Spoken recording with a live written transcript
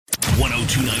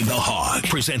1029 The Hog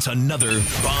presents another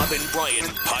Bob and Brian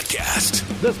podcast.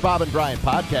 This Bob and Brian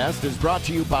podcast is brought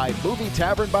to you by Movie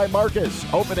Tavern by Marcus,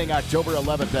 opening October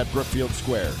 11th at Brookfield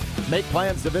Square. Make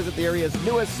plans to visit the area's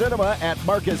newest cinema at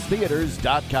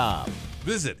marcustheaters.com.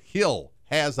 Visit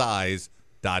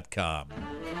hillhaseyes.com.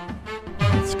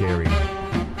 It's scary.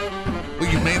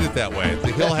 Well, you made it that way.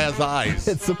 The Hill Has Eyes.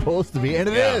 It's supposed to be, and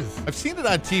it is. I've seen it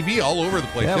on TV all over the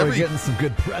place. Yeah, we're getting some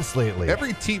good press lately.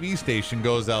 Every TV station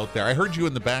goes out there. I heard you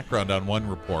in the background on one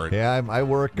report. Yeah, I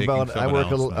work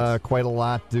quite a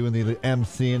lot doing the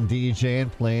MC and DJ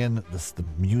and playing the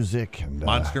music and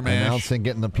Monster Mash. announcing,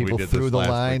 getting the people through the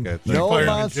line. No Fireman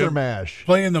Monster Jim. Mash.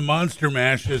 Playing the Monster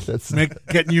Mash is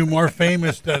getting you more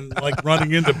famous than like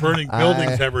running into burning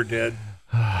buildings ever did.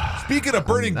 Speaking of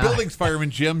burning buildings, Fireman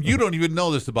Jim, you don't even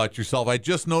know this about yourself. I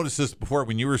just noticed this before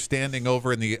when you were standing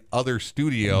over in the other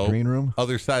studio, green room,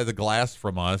 other side of the glass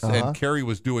from us, and Carrie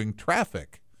was doing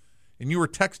traffic, and you were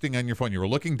texting on your phone. You were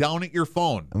looking down at your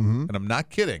phone, and I'm not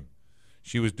kidding.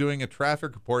 She was doing a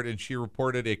traffic report, and she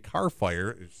reported a car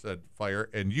fire. It said fire,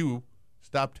 and you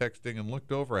stopped texting and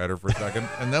looked over at her for a second,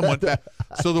 and then went back.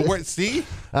 So the word, see?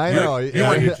 I know.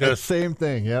 you just same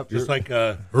thing. Yep. Just like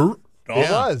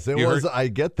It was. I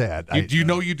get that. Do you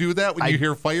know you do that when you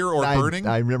hear fire or burning?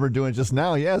 I remember doing it just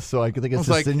now, yes, so I think it's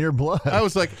just in your blood. I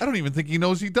was like, I don't even think he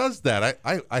knows he does that.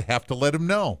 I have to let him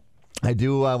know. I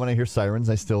do, when I hear sirens,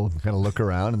 I still kind of look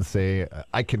around and say,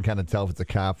 I can kind of tell if it's a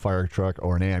cop, fire truck,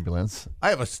 or an ambulance. I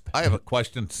have a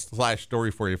question /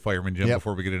 story for you, Fireman Jim,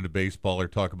 before we get into baseball or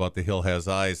talk about the Hill Has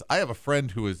Eyes. I have a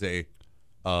friend who is a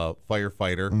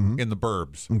firefighter in the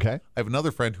burbs. Okay. I have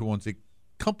another friend who owns a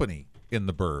company in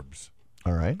the burbs.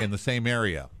 All right. In the same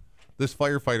area. This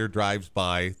firefighter drives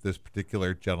by this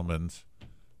particular gentleman's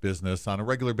business on a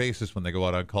regular basis when they go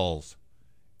out on calls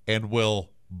and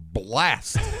will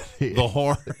blast the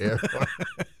horn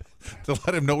to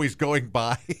let him know he's going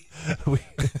by.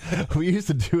 We used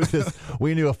to do this.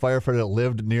 We knew a firefighter that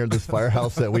lived near this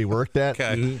firehouse that we worked at.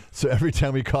 Okay. So every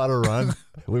time we caught a run,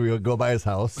 we would go by his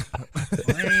house.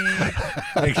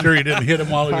 Make sure he didn't hit him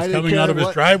while he was coming out of his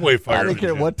driveway. I didn't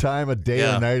care what time of day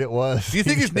or night it was. Do you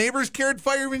think his neighbors cared,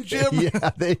 Fireman Jim?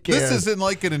 Yeah, they cared. This is in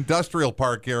like an industrial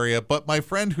park area, but my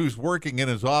friend who's working in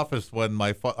his office when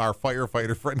our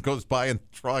firefighter friend goes by in the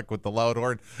truck with the loud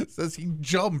horn says he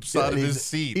jumps out of his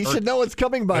seat. He should know it's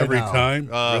coming by every now. time.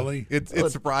 Really? It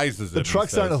surprises him. The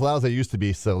trucks aren't as loud as they used to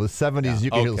be. So the 70s,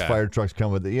 you can hear those fire trucks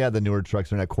come with the newer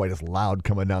trucks are not quite as loud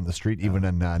coming down the street, even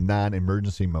in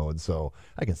non-emergency mode. So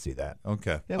I can see that.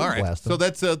 Okay. Yeah, all right. So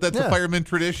that's a fireman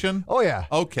tradition? Oh, yeah.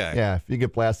 Okay. Yeah, if you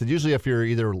get blasted, usually if you're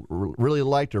either really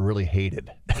liked or really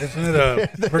hated. Isn't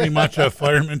it pretty much a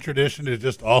fireman tradition to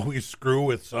just always screw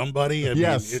with somebody? I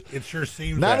mean, it sure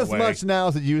seems not that as way. much now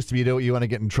as it used to be. You want to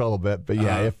get in trouble, but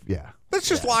That's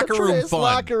just locker room fun.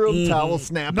 Locker room towel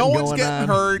snapping. No one's going getting on.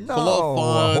 hurt. No, Full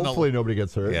of fun. hopefully nobody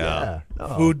gets hurt. Yeah. No.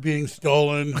 Food being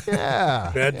stolen. Yeah.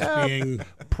 Beds being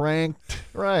pranked.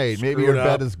 Right. Maybe screwed your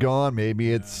up. bed is gone.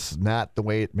 Maybe it's not the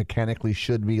way it mechanically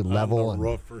should be level. on the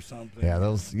roof or something. Yeah,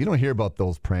 those you don't hear about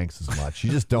those pranks as much.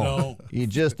 You just don't. No. You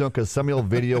just don't, because somebody will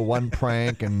video one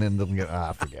prank and then they'll get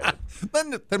forget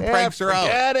it. Then pranks are out.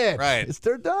 Forget it. Right.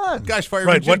 They're done. Gosh,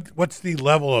 Fireman Jim. What's the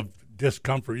level of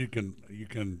discomfort you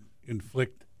can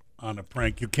inflict on a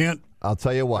prank? You can't. I'll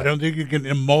tell you what. I don't think you can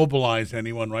immobilize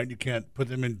anyone, right? You can't put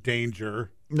them in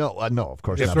danger. No, of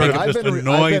course Just not. sort of just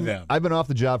annoy them. I've been off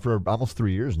the job for almost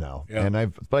 3 years now,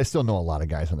 but I still know a lot of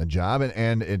guys on the job,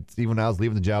 and it's even when I was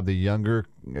leaving the job, the younger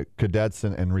cadets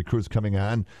and recruits coming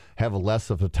on have less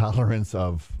of a tolerance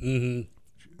of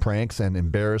pranks and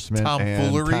embarrassment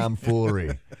and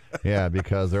tomfoolery. Yeah,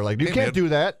 because they're like, you can't do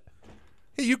that.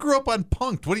 Hey, you grew up on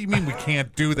Punk'd. What do you mean we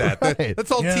can't do that? Right.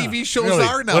 That's all TV shows Really.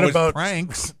 are now. What is about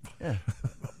pranks?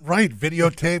 Right,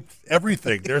 videotape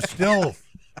everything. There's still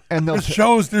and there's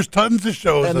shows. There's tons of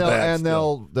shows and of that. And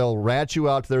they'll rat you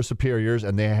out to their superiors,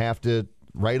 and they have to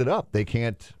write it up. They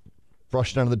can't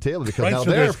brush it under the table because now so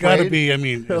they're there's got to afraid be. I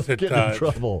mean, they'll is it get in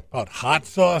trouble? about hot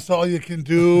sauce? All you can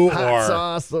do, Hot or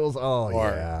sauce, those.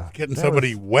 getting That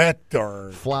somebody was wet,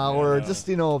 or flour, just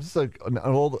like an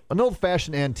old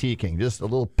fashioned antiquing, just a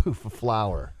little poof of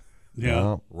flour.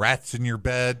 Rats in your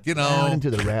bed,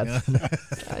 into the rats.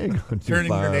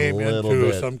 turning your name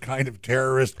into some kind of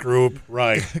terrorist group,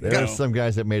 right? There's some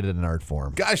guys that made it an art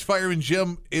form. Gosh, Fireman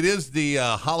Jim, it is the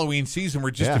Halloween season.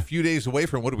 We're just a few days away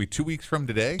from, what are we, 2 weeks from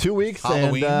today? 2 weeks,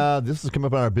 Halloween. and this is coming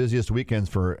up on our busiest weekends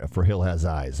for Hill Has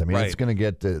Eyes. I mean, it's going to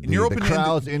get the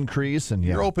crowds increase. And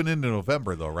you're open into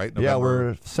November, though, right? November. Yeah,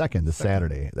 we're second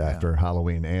Saturday after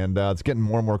Halloween, and it's getting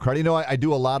more and more crowded. I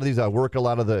do a lot of these. I work a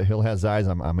lot of the Hill Has Eyes.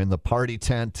 I'm in the party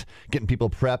tent, getting people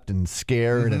prepped and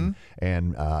scared and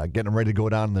getting them ready to go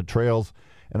down the trails.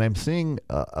 And I'm seeing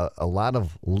a lot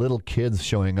of little kids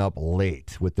showing up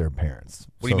late with their parents.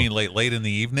 What do you mean late? Late in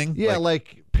the evening? Yeah,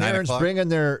 like parents bringing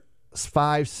their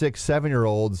 5, 6,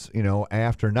 7-year-olds,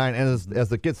 after 9. And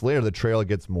as it gets later, the trail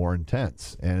gets more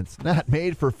intense. And it's not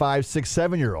made for 5, 6,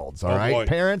 7-year-olds, all right? Boy.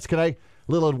 Parents, can I...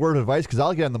 little word of advice, because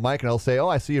I'll get on the mic and I'll say,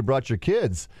 I see you brought your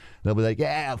kids. And they'll be like,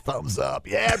 yeah, thumbs up.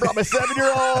 Yeah, I brought my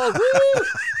 7-year-old. Woo!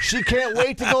 She can't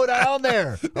wait to go down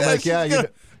there. I'm like, yeah.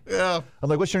 I'm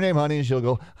like, what's your name, honey? And she'll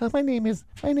go, my name is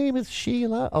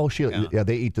Sheila. Oh, Sheila. Yeah,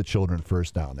 they eat the children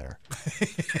first down there.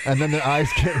 And then their eyes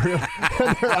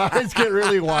get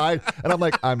really wide. And I'm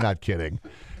like, I'm not kidding.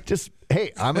 Just,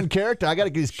 hey, I'm in character. I got to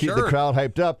keep the crowd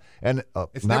hyped up. And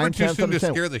it's never too soon to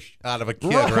scare the out of a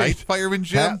kid, right? Fireman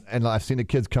Jim. And I've seen the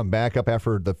kids come back up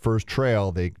after the first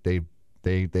trail. They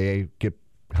get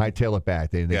hightail it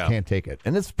back. They can't take it,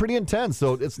 and it's pretty intense.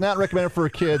 So it's not recommended for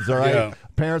kids. All right,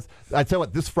 parents. I tell you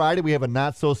what, this Friday we have a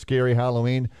not so scary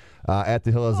Halloween at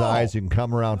the Hill of Eyes. You can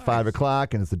come around 5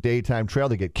 o'clock, and it's a daytime trail.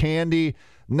 They get candy.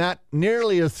 Not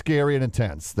nearly as scary and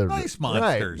intense. They're nice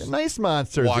monsters. Right, nice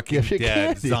monsters. Walking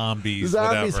Dead, zombies,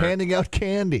 Zombies whatever. handing out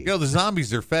candy. The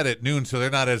zombies are fed at noon, so they're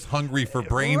not as hungry for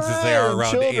brains as they are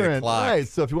around children. 8 o'clock. Right,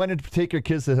 so if you wanted to take your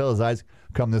kids to the Hill of Eyes,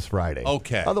 come this Friday.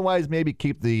 Okay. Otherwise, maybe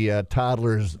keep the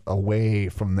toddlers away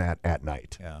from that at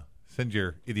night. Yeah. Send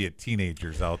your idiot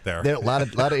teenagers out there. There are a lot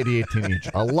of idiot teenagers.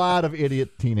 A lot of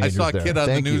idiot teenagers. I saw a there. kid on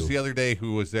Thank the news you. the other day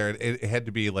who was there. It had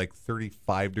to be like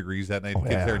 35 degrees that night. Kids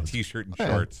there in t-shirt and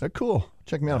shorts. They're cool.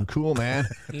 Check me out. I'm cool, man.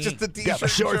 Just a t-shirt. Got my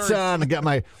shorts on. I got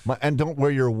my and don't wear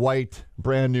your white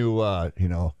brand new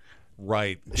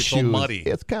right. It's shoes. all muddy.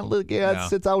 It's kind of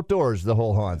it's outdoors the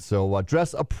whole hunt. So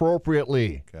dress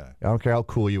appropriately. Okay. I don't care how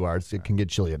cool you are. It can get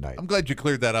chilly at night. I'm glad you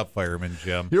cleared that up, Fireman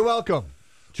Jim. You're welcome.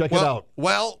 Check it out.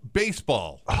 Well,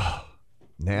 baseball.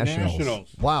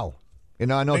 Nationals. Wow. I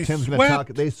know They Tim's going to talk.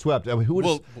 They swept. I mean,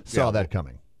 who saw that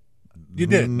coming? You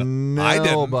did.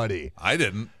 Nobody. I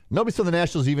didn't. Nobody saw the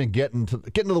Nationals even get into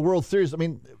the World Series. I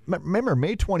mean, remember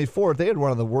May 24th? They had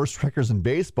one of the worst records in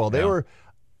baseball. They were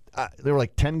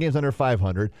like 10 games under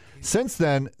 500. Since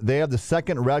then, they have the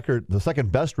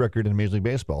second best record in Major League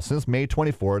Baseball. Since May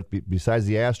 24th, besides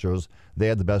the Astros, they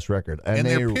had the best record. And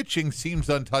their pitching seems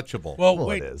untouchable. Well,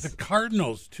 wait, the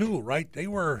Cardinals too, right? They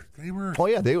were. Oh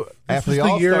yeah, they were after the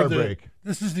All-Star break.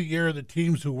 This is the year of the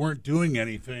teams who weren't doing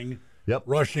anything. Yep.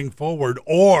 Rushing forward,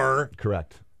 or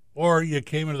correct. Or you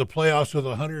came into the playoffs with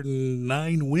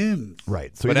 109 wins.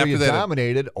 Right. So either you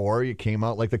dominated or you came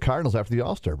out like the Cardinals after the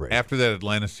All-Star break. After that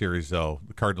Atlanta series, though,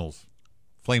 the Cardinals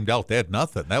flamed out. They had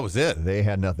nothing. That was it. They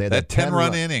had nothing. They had that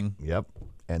 10-run inning. Yep.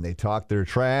 And they talked their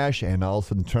trash, and all of a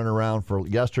sudden turn around for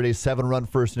yesterday's 7-run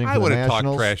first inning. I would have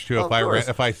talked trash too if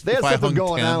I they had something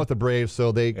going 10. on with the Braves,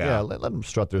 so they let them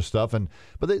strut their stuff.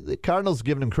 But the Cardinals,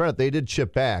 giving them credit, they did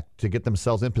chip back to get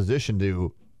themselves in position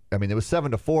to. I mean, it was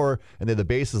 7-4, and they had the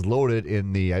bases loaded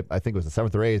in the I think it was the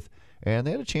 7th or 8th, and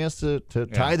they had a chance to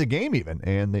tie the game even,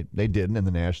 and they didn't, and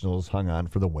the Nationals hung on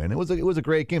for the win. It was a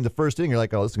great game. The first inning, you're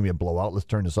like, oh, this is gonna be a blowout. Let's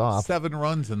turn this off. 7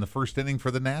 runs in the first inning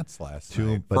for the Nats last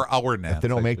night. For our Nats, if they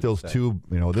don't make those two,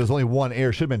 there's only one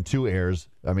error. Should have been 2 errors.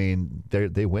 I mean,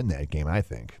 they win that game. I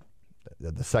think.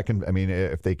 The second, I mean,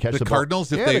 if they catch the Cardinals,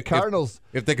 ball, the Cardinals,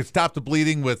 if they could stop the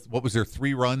bleeding with what was their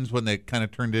 3 runs when they kind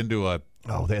of turned into a.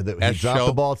 Oh, he dropped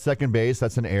the ball at second base.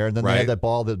 That's an error. And then they had that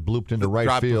ball that blooped into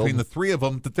right field. Between the 3 of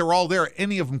them, that they're all there.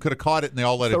 Any of them could have caught it, and they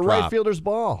all let it drop. The right fielder's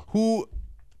ball.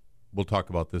 We'll talk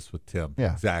about this with Tim.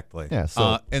 Yeah. Exactly. Yeah,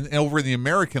 so, and over in the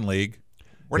American League,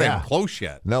 we're not even close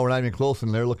yet. No, we're not even close,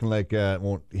 and they're looking like it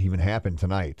won't even happen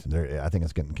tonight. I think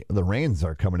the rains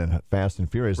are coming in fast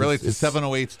and furious. Really, it's a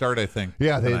 7:08 start, I think.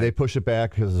 Yeah, they push it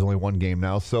back because there's only one game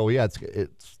now. So yeah,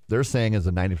 they're saying it's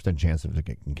a 90% chance of it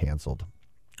getting canceled,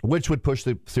 which would push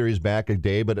the series back a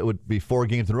day. But it would be 4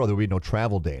 games in a row. There would be no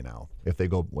travel day now if they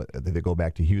go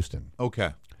back to Houston.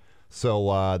 Okay.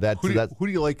 So who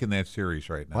do you like in that series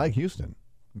right now? I like Houston.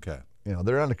 Okay.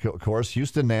 They're on the course.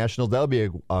 Houston Nationals, that would be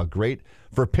a great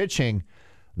for pitching.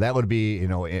 That would be,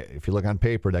 if you look on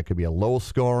paper, that could be a low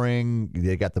scoring.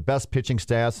 They got the best pitching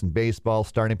stats in baseball,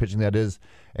 starting pitching that is,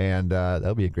 and that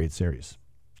would be a great series.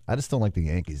 I just don't like the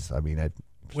Yankees. I mean,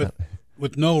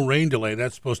 with no rain delay,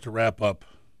 that's supposed to wrap up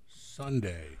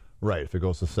Sunday. Right, if it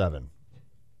goes to 7.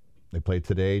 They play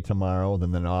today, tomorrow,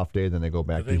 then an off day, then they go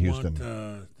back to Houston. Do they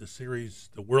want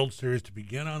the World Series to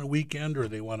begin on a weekend, or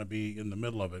they want to be in the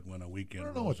middle of it when a weekend? I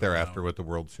don't know what they're after with the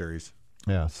World Series.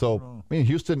 Yeah, so I mean,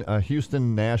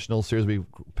 Houston National Series we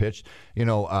pitched.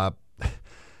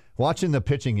 Watching the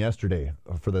pitching yesterday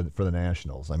for the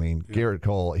Nationals, I mean, Garrett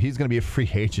Cole, he's going to be a free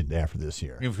agent after this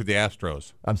year. Even for the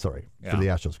Astros. I'm sorry, for the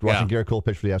Astros. Watching Garrett Cole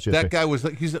pitch for the Astros. That guy was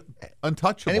he's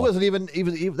untouchable. And he wasn't even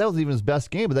that wasn't even his best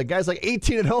game, but that guy's like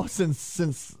 18-0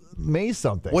 since May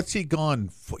something. What's he gone?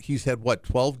 He's had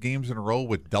 12 games in a row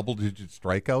with double-digit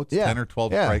strikeouts, 10 or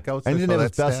 12 strikeouts. And he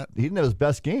didn't have his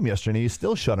best game yesterday. And he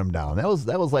still shut him down. That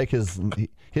was like his.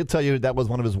 He'll tell you that was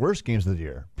one of his worst games of the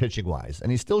year, pitching wise,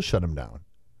 and he still shut him down.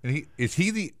 And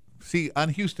on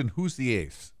Houston? Who's the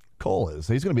ace? Cole is.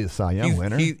 He's going to be the Cy Young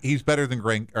winner. He's better than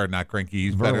not Greinke.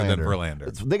 He's better than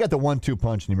Verlander. They got the 1-2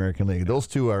 punch in the American League. Those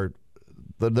two are.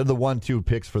 They're the 1-2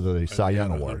 picks for the Cy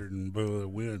Young Award.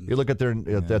 Wins. You look at their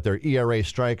ERA,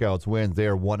 strikeouts, wins. They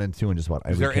are 1-2 in just about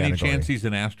every category. Is there any chance he's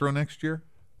an Astro next year?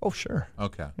 Oh, sure.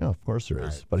 Okay. Yeah, of course there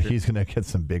is. Right. But he's going to get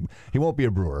some big. He won't be a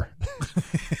Brewer.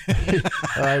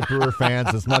 All right, Brewer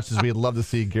fans. As much as we'd love to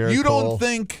see Garrett Cole.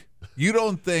 You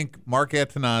don't think Mark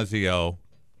Attanasio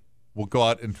will go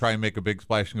out and try and make a big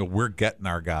splash and go, we're getting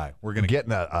our guy. We're going to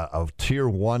get a tier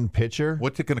 1 pitcher.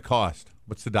 What's it going to cost?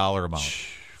 What's the dollar amount?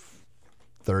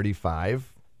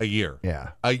 35 a year.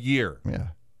 Yeah. A year. Yeah.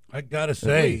 I got to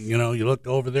say, you look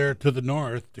over there to the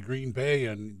north, to Green Bay,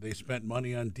 and they spent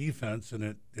money on defense, and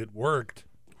it worked.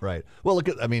 Right. Well,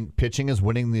 pitching is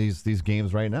winning these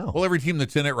games right now. Well, every team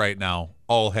that's in it right now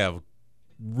all have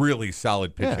really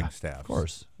solid pitching staffs.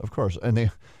 Of course. And they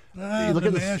look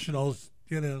at the Nationals,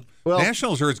 Well,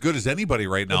 Nationals are as good as anybody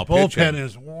right now. The bullpen pitching.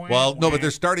 is but their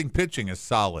starting pitching is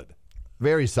solid.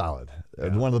 Very solid.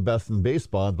 One of the best in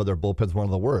baseball, but their bullpen's one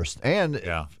of the worst. And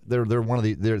they're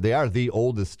they are the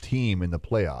oldest team in the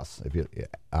playoffs if you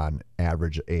on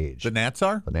average age. The Nats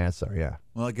are? The Nats are, yeah.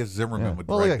 Well, I guess Zimmerman would.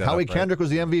 Well, look like Howie Kendrick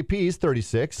was the MVP. He's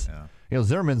 36. Yeah.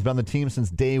 Zimmerman's been on the team since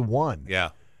day one.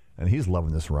 Yeah. And he's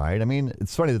loving this ride. I mean,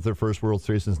 it's funny that their first World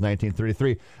Series since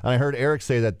 1933. And I heard Eric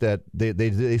say that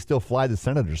they still fly the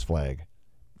Senators flag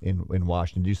in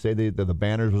Washington. Did you say the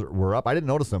banners were up? I didn't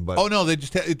notice them, but no, they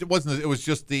just it wasn't. It was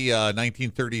just the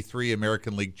 1933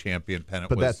 American League champion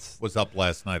pennant was up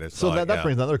last night. That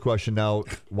brings another question now.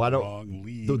 Why don't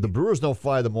the Brewers don't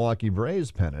fly the Milwaukee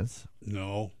Braves pennants?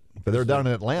 No. But they're down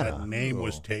in Atlanta. That name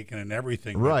was taken and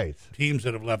everything. Right. Teams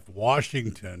that have left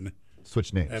Washington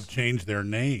switch names. Have changed their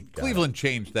name. Cleveland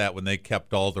changed that when they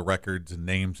kept all the records and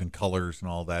names and colors and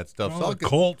all that stuff. Well, the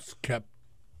Colts kept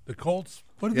the Colts.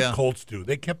 What did the Colts do?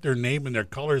 They kept their name and their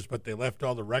colors, but they left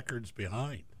all the records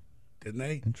behind, didn't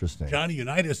they? Interesting. Johnny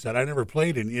Unitas said, "I never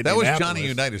played in Indianapolis." That was Johnny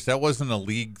Unitas. That wasn't a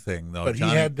league thing, though. But he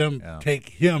had them take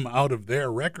him out of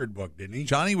their record book, didn't he?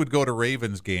 Johnny would go to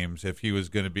Ravens games if he was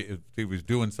going to be if he was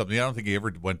doing something. I don't think he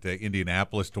ever went to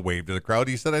Indianapolis to wave to the crowd.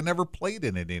 He said, "I never played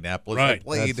in Indianapolis. Right. I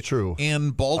played That's true.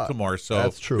 in Baltimore." So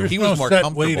that's true. There's he no was more set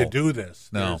comfortable. way to do this.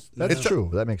 No, that's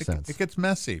true. That makes sense. It gets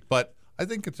messy, but I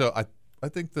think it's I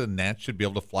think the Nats should be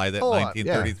able to fly that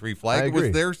 1933 flag. It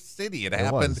was their city. It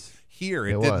happened here.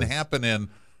 It didn't happen in.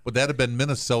 Would that have been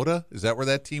Minnesota? Is that where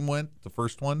that team went? The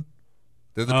first one?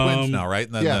 They're the Twins now, right?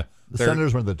 And then the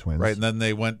Senators were the Twins, right? And then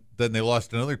they went. Then they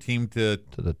lost another team to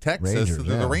the Texas. Rangers,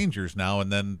 they're the Rangers now,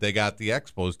 and then they got the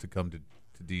Expos to come to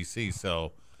DC.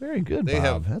 So very good, they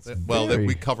Bob.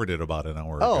 We covered it about an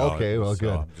hour ago. Oh, okay. Well,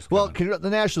 good. Well,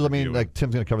 the Nationals. I mean, like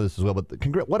Tim's going to cover this as well, but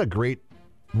what a great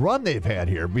run they've had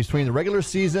here between the regular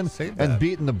season and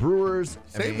beating the Brewers.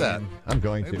 I'm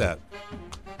going to. That.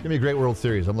 It's going to be a great World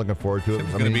Series. I'm looking forward to it.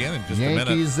 It's going to be in just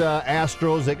Yankees, a minute.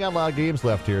 Astros, they got a lot of games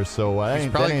left here, so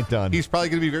that ain't done. He's probably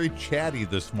going to be very chatty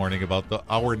this morning about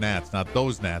our Nats, not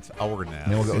those Nats, our Nats.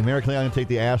 And we'll go American League. I'm going to take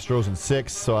the Astros in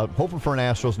 6, so I'm hoping for an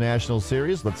Astros National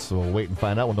Series. We'll wait and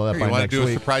find out. We'll know that by next week. You want to do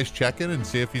a surprise check-in and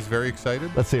see if he's very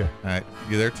excited? Let's hear. All right.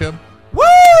 You there, Tim? Woo!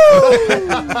 All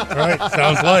right,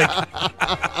 sounds like.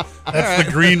 That's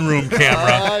the green room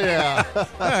camera. Yeah. All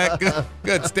right,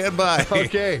 good. Stand by.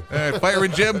 Okay. All right,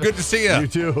 Fireman Jim, good to see you. You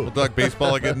too. We'll talk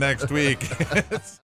baseball again next week.